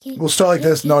We'll start like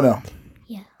this. No.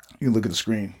 Yeah. You can look at the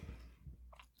screen.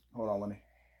 Hold on, let me.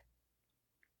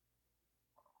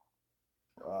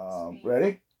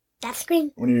 Ready? That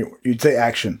screen. When you'd say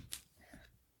action.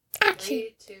 Action.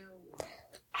 3, 2.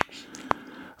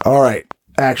 All right.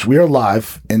 Action. We are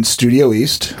live in Studio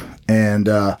East, and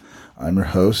I'm your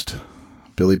host,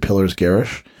 Billy Pillars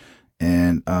Garish,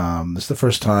 and this is the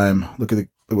first time. This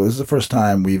is the first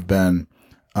time we've been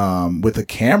with a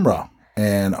camera,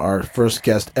 and our first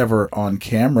guest ever on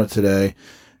camera today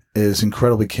is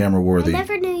incredibly camera worthy. I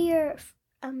never knew your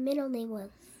middle name was.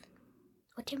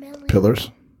 What's your middle name? Pillars.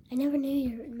 I never knew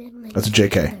your middle name. That's a was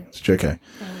JK. Pillars. It's a JK.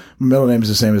 My middle name is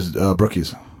the same as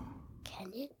Brookie's.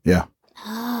 Can it? Yeah.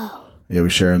 Oh. Yeah, we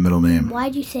share a middle name.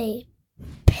 Why'd you say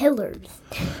pillars?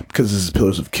 Because this is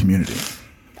Pillars of Community.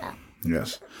 Oh.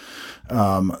 Yes.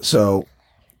 So,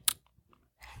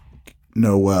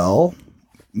 Noelle,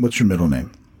 what's your middle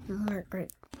name?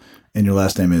 Margaret And your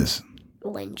last name is?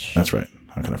 Lynch. That's right.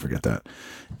 How can I forget that?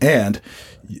 And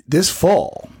this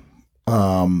fall,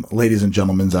 ladies and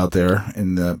gentlemen out there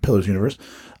in the Pillars universe,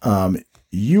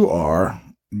 you are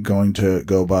going to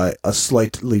go by a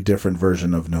slightly different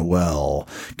version of Noelle.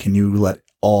 Can you let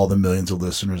all the millions of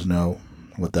listeners know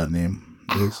what that name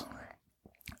is?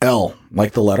 L,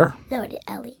 like the letter? No, it's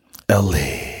Ellie.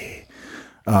 Ellie.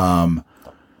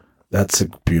 That's a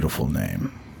beautiful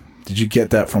name. Did you get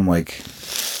that from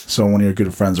so one of your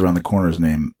good friends around the corner is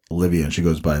named Livia, and she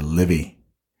goes by Livy.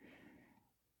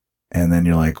 And then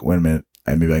you're like, wait a minute,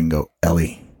 maybe I can go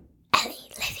Ellie. Ellie,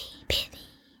 Livy, Billy.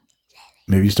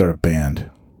 Maybe you start a band.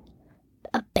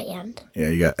 A band. Yeah,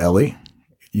 you got Ellie,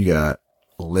 you got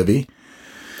Livy,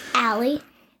 Allie. you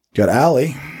got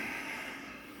Allie,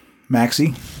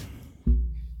 Maxie.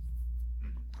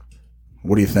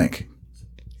 What do you think?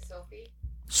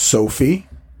 Sophie.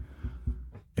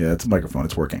 Yeah, it's a microphone.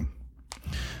 It's working.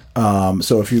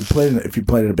 So if you played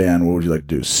in a band, what would you like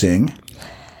to do? Sing?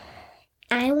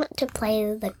 I want to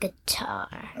play the guitar.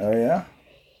 Oh yeah.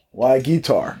 Why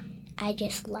guitar? I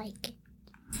just like it.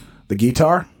 The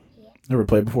guitar? Yeah. Never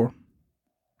played before.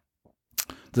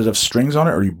 Does it have strings on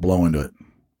it, or do you blow into it?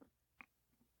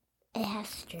 It has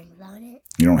strings on it.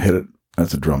 You don't hit it.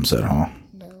 That's a drum set, huh?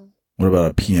 No. What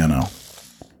about a piano?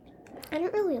 I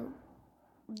don't really.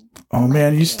 Oh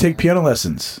man, you used to take piano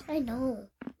lessons. I know.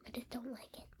 I just don't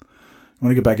like it.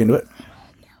 Want to get back into it?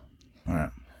 No. All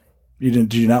right.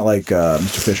 Did you not like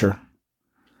Mr. Fisher?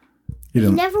 You He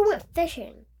didn't. never went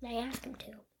fishing. I asked him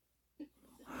to.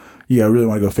 Yeah, I really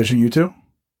want to go fishing. You too?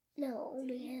 No,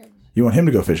 only him. You want him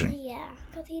to go fishing? Yeah,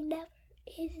 because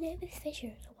his name is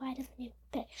Fisher, so why doesn't he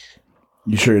fish?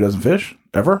 You sure he doesn't fish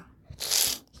ever?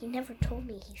 He never told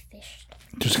me he fished.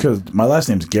 Just because my last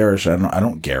name's Garish, I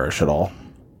don't garish at all.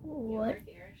 What?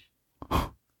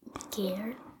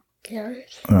 Gare?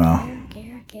 Oh,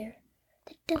 Gare.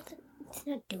 That doesn't, it's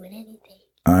not doing anything.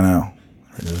 I know.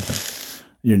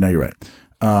 You're right.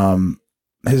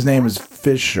 His name is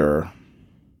Fisher.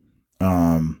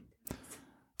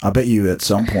 I bet you at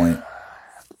some point,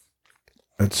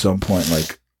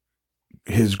 like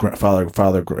his grandfather, or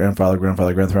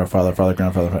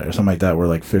something like that, were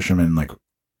like fishermen,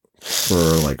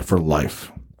 for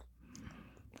life,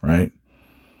 right?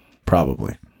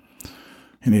 Probably.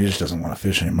 And he just doesn't want to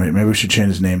fish anymore. Maybe we should change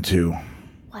his name to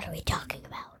What are we talking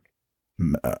about?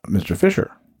 Mr.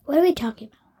 Fisher. What are we talking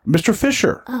about? Mr.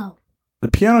 Fisher, Oh, the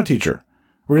piano teacher.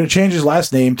 We're going to change his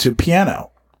last name to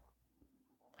Piano.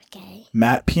 okay.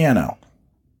 Matt Piano.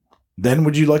 Then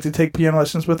would you like to take piano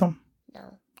lessons with him?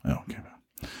 No. Oh, okay.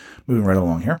 Moving right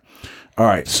along here. All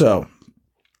right, so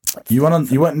you went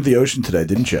into the ocean today,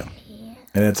 didn't you? Yeah.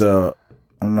 And it's I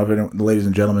don't know if the ladies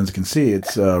and gentlemen can see,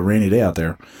 it's a rainy day out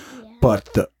there. Yeah.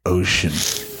 But the ocean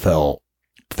fill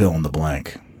in the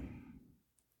blank.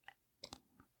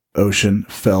 Ocean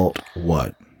felt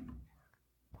what?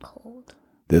 Cold.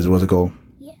 Was it cold?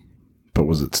 Yeah. But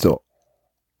was it still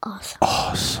Awesome.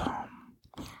 awesome?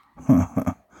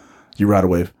 You ride a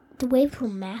wave? The waves were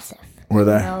massive. Were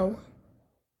they? No.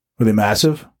 Were they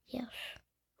massive? Yes.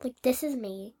 Like, this is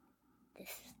me. This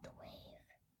is the wave.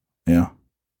 Yeah.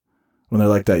 When they're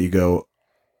like that, you go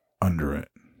under it.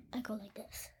 I go like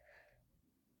this.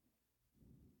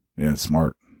 Yeah, it's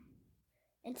smart.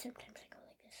 And sometimes I go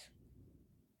like this.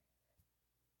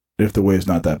 If the wave's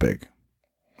not that big,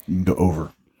 you can go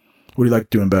over. What do you like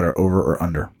doing better, over or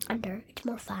under? Under. It's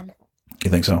more fun. You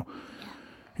think so? Yeah.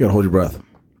 You gotta hold your breath.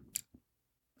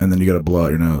 And then you gotta blow out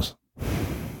your nose.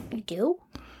 You do?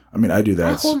 I mean, I do I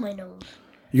that. hold my nose.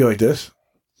 You go like this?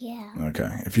 Yeah. Okay.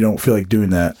 If you don't feel like doing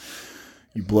that,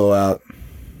 you blow out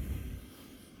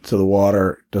so the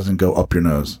water doesn't go up your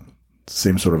nose. It's the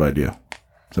same sort of idea.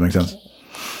 Does that make sense?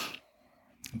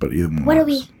 But either one What are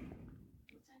works. we?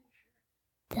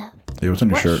 The Hey, what's on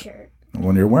your what shirt? shirt?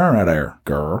 When you're wearing that there,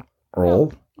 girl.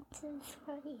 Earl. It says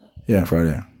Friday. Yeah,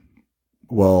 Friday.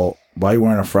 Well, why are you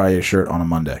wearing a Friday shirt on a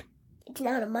Monday? It's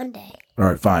not a Monday. All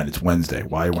right, fine. It's Wednesday.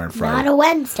 Why are you wearing It's Friday? not a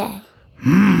Wednesday.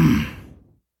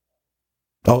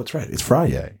 Oh, it's right. It's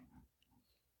Friday.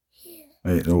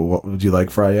 Wait, what would you like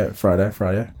Friday?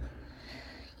 Friday?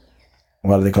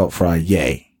 Why do they call it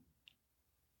Friday?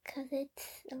 Because it's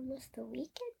almost the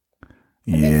weekend.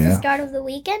 It's the Yeah. start of the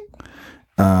weekend.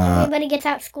 Uh, Everybody gets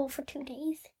out of school for 2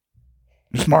 days.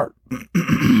 you're smart.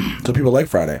 So people like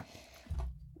Friday.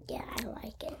 Yeah, I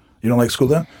like it. You don't like school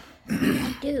then?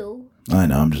 I do. I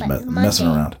know. I'm just But messing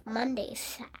around. Monday's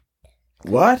sad.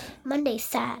 What? Monday's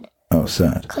sad. Oh,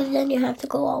 sad. Because then you have to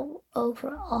go all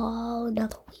over all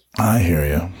another week. I hear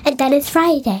you. And then it's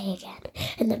Friday again.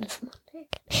 And then it's Monday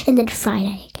again. And then it's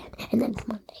Friday again. And then it's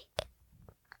Monday.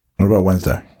 What about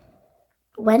Wednesday?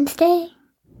 Wednesday,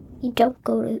 you don't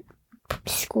go to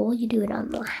school. You do it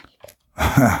online.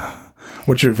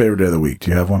 What's your favorite day of the week?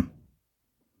 Do you have one?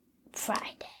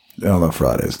 Friday. I love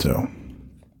Fridays too.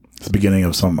 It's the beginning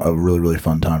of a really, really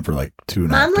fun time for like 2.5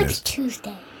 Mom days. likes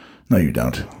Tuesday. No, you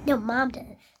don't. No, Mom does.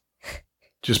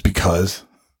 Just because.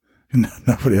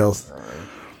 Nobody else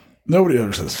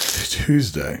says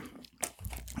Tuesday.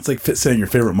 It's like saying your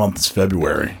favorite month is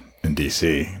February in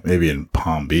DC, maybe in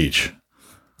Palm Beach.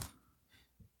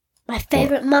 My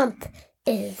favorite month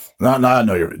is...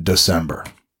 No, you're December.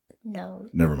 No.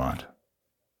 Never mind.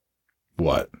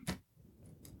 What?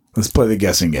 Let's play the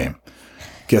guessing game.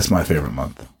 Guess my favorite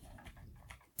month.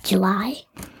 July.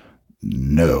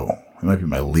 No. It might be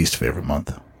my least favorite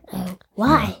month. Oh,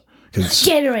 why? Because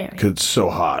January. it's so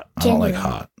hot. I don't like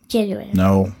hot. January.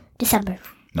 No. December.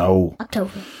 No.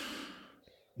 October.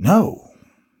 No.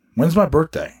 When's my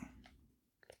birthday?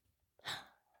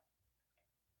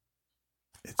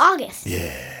 August.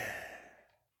 Yeah.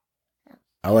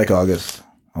 I like August.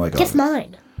 Guess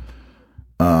mine.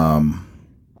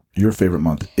 Your favorite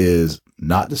month is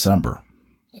not December.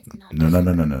 It's not.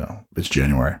 No. It's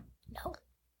January. No.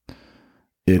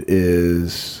 It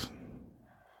is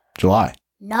July.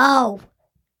 No.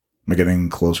 Am I getting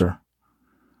closer?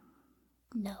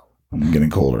 No. I'm getting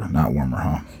colder, not warmer,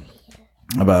 huh?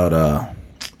 How about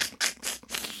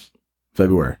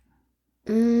February?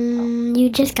 You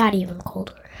just got even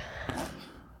colder.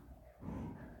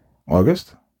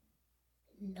 August?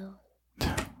 No.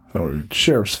 Oh,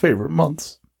 Sheriff's favorite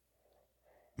months.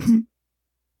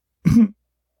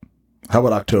 How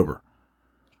about October?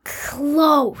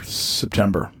 Close.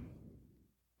 September.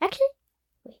 Actually,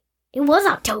 wait. It was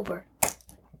October.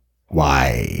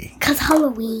 Why? Because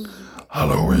Halloween.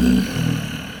 Halloween.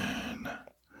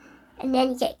 And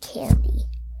then you get candy.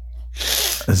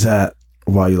 Is that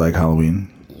why you like Halloween?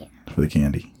 Yeah. For the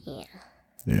candy? Yeah.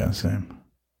 Yeah, same.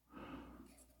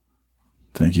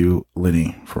 Thank you,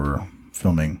 Lenny, for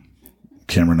filming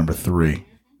camera number 3.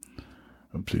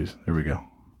 Oopsies. There we go.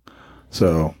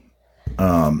 So,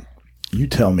 you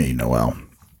tell me, Noel.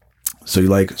 So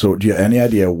do you have any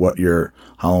idea what your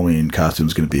Halloween costume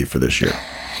is going to be for this year?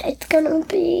 It's gonna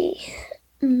be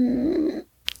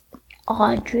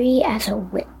Audrey as a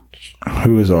witch.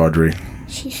 Who is Audrey?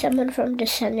 She's someone from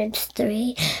Descendants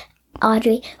 3.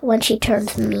 Audrey, when she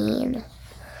turns mean.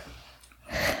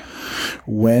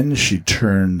 When she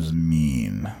turns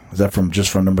mean. Is that from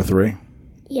number 3?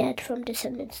 Yeah, it's from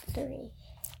Descendants 3.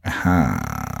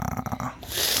 Aha.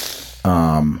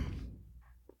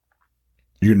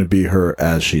 You're going to be her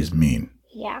as she's mean.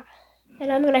 Yeah.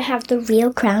 And I'm gonna have the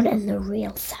real crown and the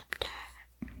real scepter.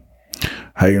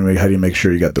 How do you make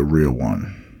sure you got the real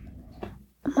one?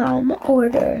 Mom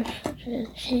orders.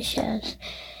 She says,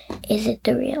 "Is it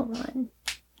the real one?"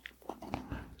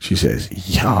 She says,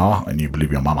 yeah, and you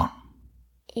believe your mama.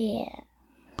 Yeah.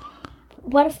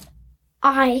 What if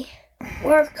I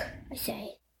work? I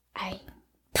say, I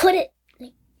put it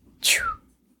like, choo,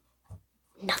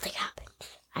 nothing happens.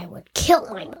 I would kill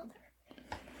my mother.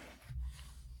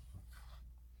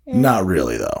 Not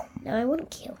really, though. No, I wouldn't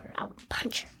kill her. I would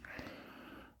punch her.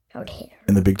 I would hit her.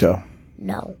 In the big toe?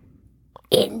 No.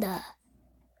 In the...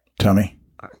 Tummy?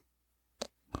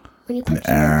 When you In punch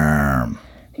the arm?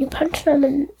 When you punch them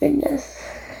in the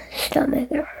stomach,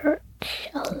 it hurts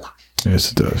a lot.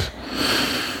 Yes, it does.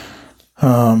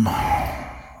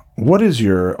 What is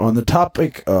your... On the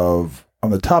topic of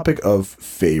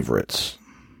favorites,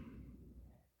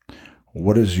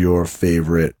 what is your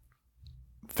favorite...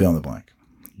 Fill in the blank.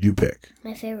 You pick.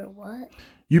 My favorite what?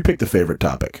 You pick the favorite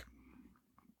topic.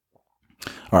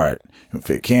 All right.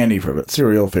 Favorite candy, favorite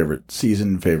cereal, favorite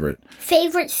season, favorite...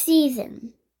 Favorite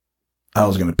season. I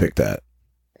was going to pick that.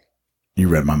 You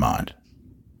read my mind.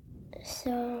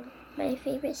 So, my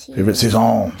favorite season. Favorite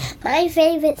season. My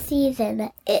favorite season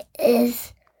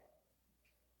is.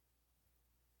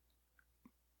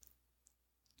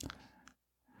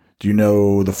 Do you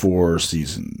know the 4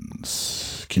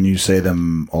 seasons? Can you say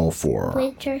them all 4?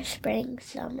 Winter, spring,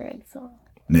 summer, and fall.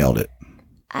 Nailed it.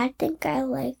 I think I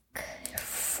like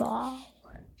fall.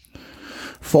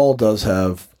 Fall does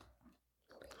have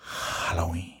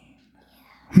Halloween.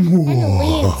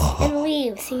 And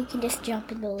leaves, so you can just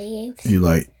jump in the leaves. You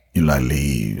like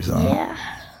leaves, huh? Yeah.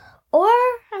 Or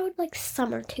I would like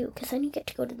summer too, because then you get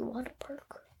to go to the water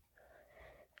park.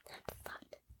 That's fun.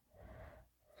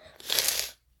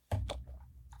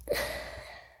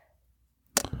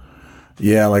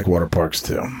 Yeah, I like water parks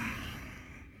too.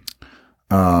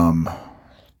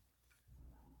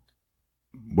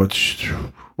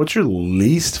 What's your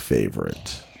least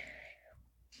favorite?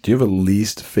 Do you have a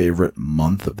least favorite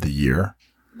month of the year?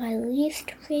 My least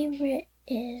favorite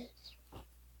is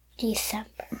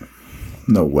December.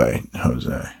 No way,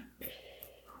 Jose.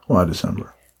 Why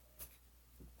December?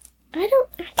 I don't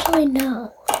actually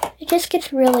know. It just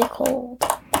gets really cold.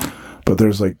 But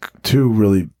there's like 2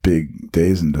 really big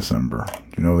days in December. Do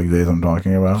you know the days I'm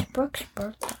talking about? It's Brooke's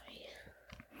birthday.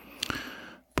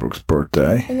 Brooke's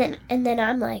birthday. And then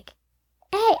I'm like,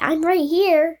 hey, I'm right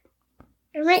here.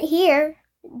 I'm right here.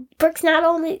 Brooke's not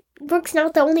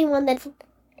the only one that's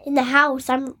in the house.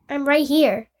 I'm right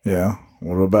here. Yeah.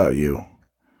 What about you?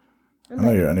 I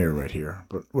know you're right here.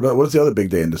 But what's the other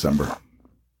big day in December?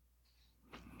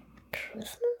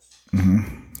 Christmas?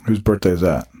 Mm-hmm. Whose birthday is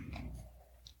that?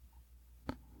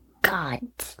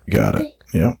 God's. You got it.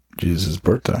 Yep. Jesus'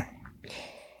 birthday.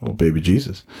 Little baby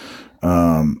Jesus.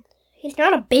 He's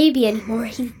not a baby anymore.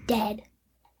 He's dead.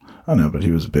 I know, but he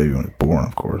was a baby when he was born,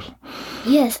 of course.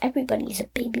 Yes, everybody's a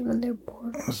baby when they're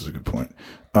born. This is a good point.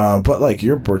 But like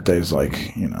your birthday is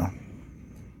like, a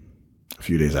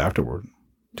few days afterward.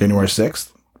 January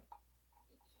 6th?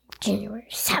 January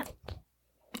 7th.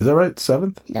 Is that right?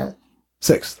 7th? No.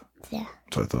 6th. Yeah.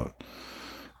 That's what I thought.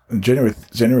 And January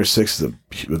 6th is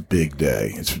a big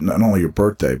day. It's not only your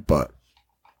birthday, but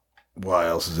why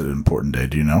else is it an important day?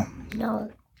 Do you know? No.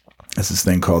 It's this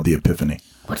thing called the Epiphany.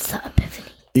 What's the Epiphany?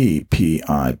 Epiphany.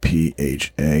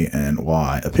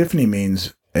 Epiphany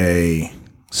means a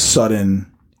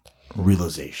sudden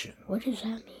realization. What does that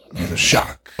mean? It's a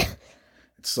shock.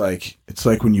 It's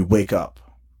like when you wake up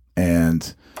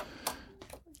and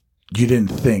you didn't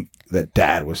think that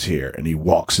Dad was here, and he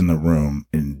walks in the room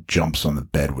and jumps on the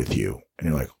bed with you, and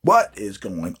you're like, what is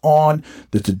going on?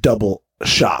 There's a double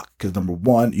shock, because number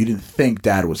 1, you didn't think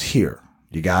Dad was here.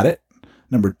 You got it?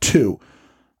 Number 2,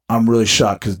 I'm really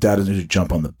shocked because Dad doesn't usually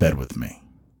jump on the bed with me.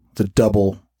 It's a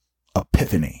double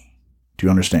epiphany. Do you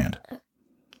understand?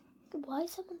 Why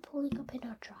is someone pulling up in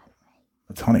our driveway?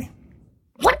 That's Honey.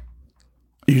 What?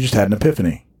 You just had an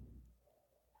epiphany.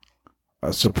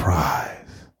 A surprise.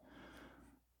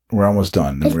 We're almost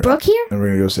done. Is Brooke here? Then we're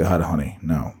going to go say hi to Honey.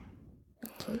 No.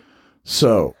 Okay.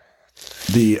 So,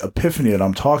 the epiphany that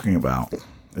I'm talking about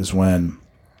is when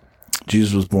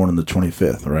Jesus was born on the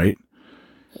 25th, right?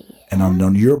 Yeah. And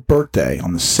on your birthday,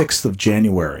 on the 6th of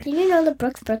January. Did you know that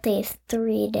Brooke's birthday is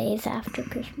 3 days after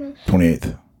Christmas?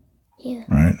 28th. Yeah.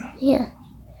 Right? Yeah.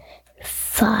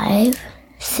 5,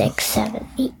 6, 7,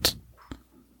 8.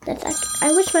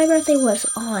 I wish my birthday was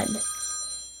on.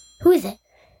 Who is it?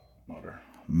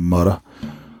 Mudda.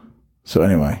 So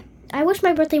anyway. I wish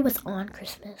my birthday was on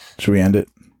Christmas. Should we end it?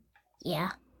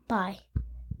 Yeah. Bye.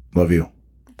 Love you.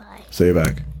 Bye. Say it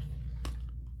back.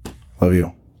 Love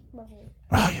you. Love you.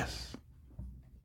 Oh, yes.